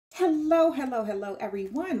Hello, hello, hello,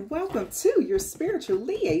 everyone. Welcome to your spiritual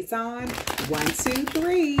liaison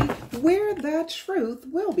 123, where the truth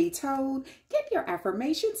will be told. Get your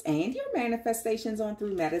affirmations and your manifestations on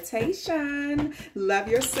through meditation. Love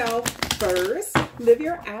yourself first. Live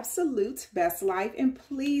your absolute best life. And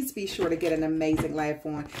please be sure to get an amazing laugh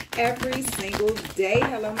on every single day.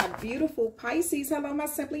 Hello, my beautiful Pisces. Hello, my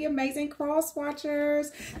simply amazing cross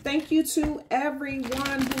watchers. Thank you to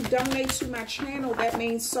everyone who donates to my channel. That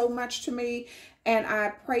means so much to me, and I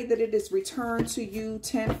pray that it is returned to you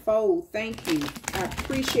tenfold. Thank you. I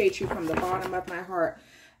appreciate you from the bottom of my heart.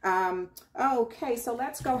 Okay, so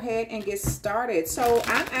let's go ahead and get started. So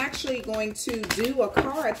I'm actually going to do a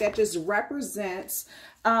card that just represents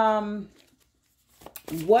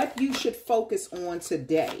what you should focus on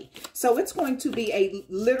today. So it's going to be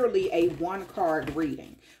literally a one card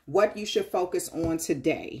reading. What you should focus on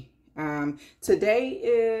today. Today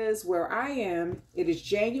is where I am. It is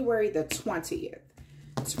January the 20th,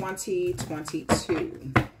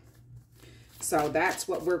 2022. So that's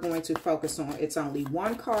what we're going to focus on. It's only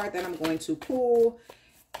one card that I'm going to pull,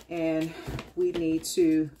 and we need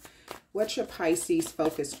to, what should Pisces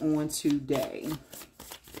focus on today?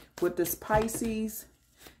 What does Pisces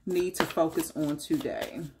need to focus on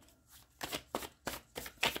today?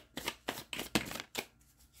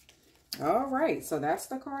 All right, so that's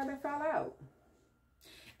the card that fell out,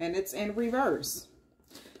 and it's in reverse.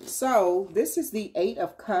 So this is the Eight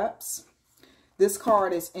of Cups. This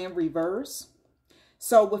card is in reverse.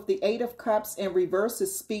 So with the Eight of Cups in reverse, it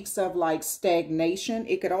speaks of like stagnation.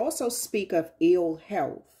 It could also speak of ill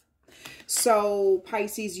health. So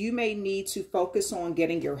Pisces, you may need to focus on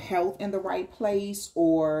getting your health in the right place,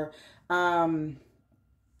 or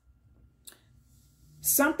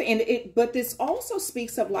something, but this also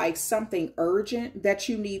speaks of like something urgent that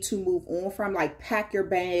you need to move on from, like pack your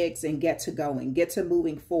bags and get to going, get to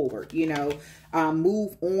moving forward, you know,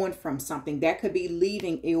 move on from something. That could be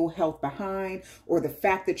leaving ill health behind, or the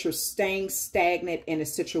fact that you're staying stagnant in a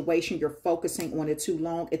situation, you're focusing on it too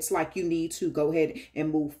long. It's like you need to go ahead and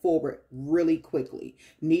move forward really quickly.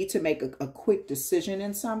 Need to make a quick decision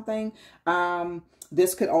in something.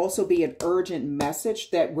 This could also be an urgent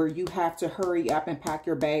message that where you have to hurry up and pack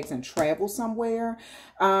your bags and travel somewhere.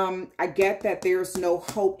 I get that there's no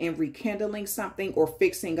hope in rekindling something or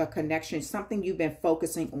fixing a connection, something you've been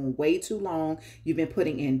focusing on way too long. You've been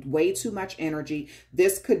putting in way too much energy.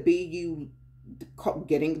 This could be you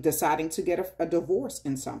deciding to get a divorce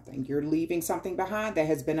in something. You're leaving something behind that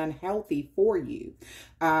has been unhealthy for you.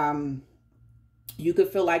 You could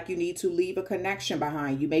feel like you need to leave a connection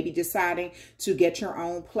behind. You may be deciding to get your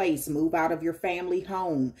own place, move out of your family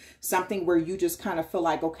home, something where you just kind of feel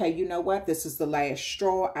like, okay, you know what? This is the last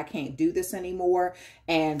straw. I can't do this anymore.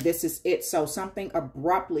 And this is it. So something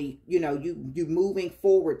abruptly, you know, you moving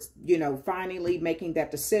forward, you know, finally making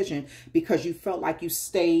that decision because you felt like you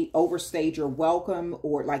overstayed your welcome,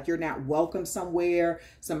 or like you're not welcome somewhere.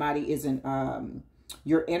 Somebody isn't,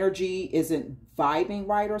 your energy isn't vibing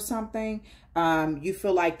right or something. You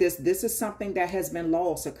feel like this is something that has been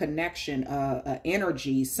lost, a connection,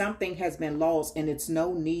 energy, something has been lost, and it's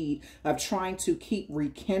no need of trying to keep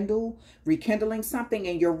rekindling something,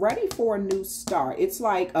 and you're ready for a new start. It's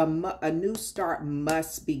like a new start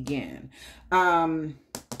must begin.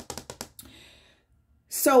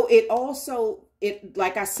 So it also,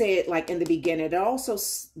 like I said, like in the beginning, it also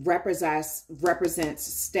represents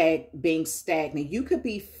being stagnant. You could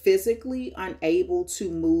be physically unable to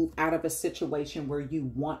move out of a situation where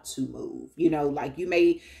you want to move. You know, like you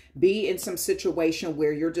may be in some situation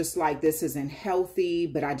where you're just like, this isn't healthy,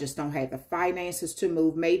 but I just don't have the finances to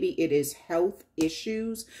move. Maybe it is health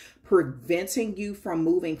issues preventing you from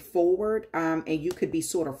moving forward, and you could be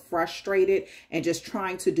sort of frustrated and just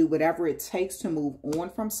trying to do whatever it takes to move on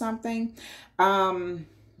from something. But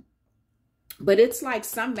it's like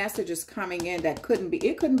some messages coming in that couldn't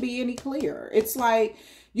be any clearer. It's like,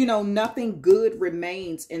 you know, nothing good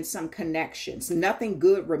remains in some connections. Nothing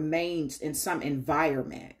good remains in some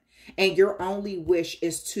environment. And your only wish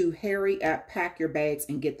is to hurry up, pack your bags,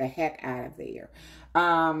 and get the heck out of there.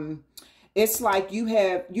 It's like you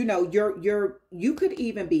have, you know, you could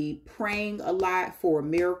even be praying a lot for a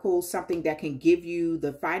miracle, something that can give you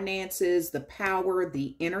the finances, the power,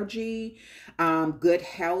 the energy, good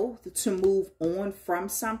health to move on from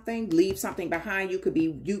something, leave something behind. You could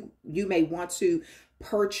be, you may want to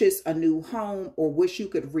purchase a new home, or wish you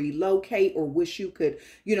could relocate, or wish you could,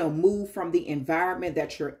 you know, move from the environment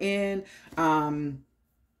that you're in.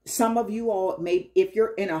 Some of you all may, if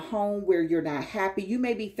you're in a home where you're not happy, you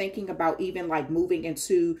may be thinking about even like moving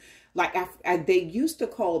into, like they used to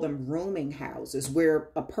call them rooming houses, where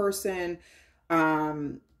a person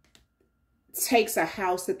takes a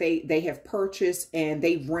house that they have purchased and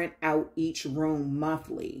they rent out each room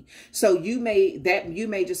monthly. So you may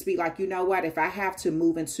just be like, you know what, if I have to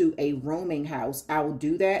move into a rooming house, I will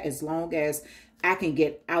do that as long as I can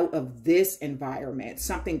get out of this environment,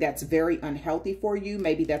 something that's very unhealthy for you.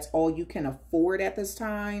 Maybe that's all you can afford at this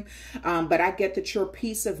time. But I get that your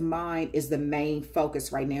peace of mind is the main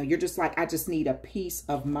focus right now. You're just like, I just need a peace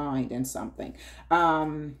of mind in something.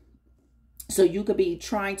 So you could be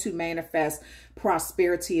trying to manifest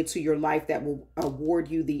prosperity into your life that will award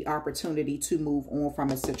you the opportunity to move on from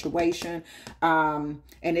a situation. And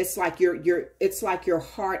it's like it's like your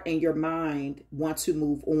heart and your mind want to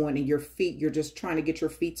move on, and your feet, you're just trying to get your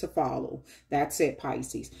feet to follow. That's it,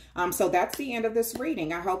 Pisces. So that's the end of this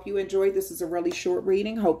reading. I hope you enjoyed. This is a really short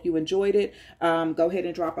reading. Hope you enjoyed it. Go ahead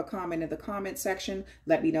and drop a comment in the comment section.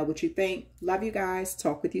 Let me know what you think. Love you guys.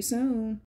 Talk with you soon.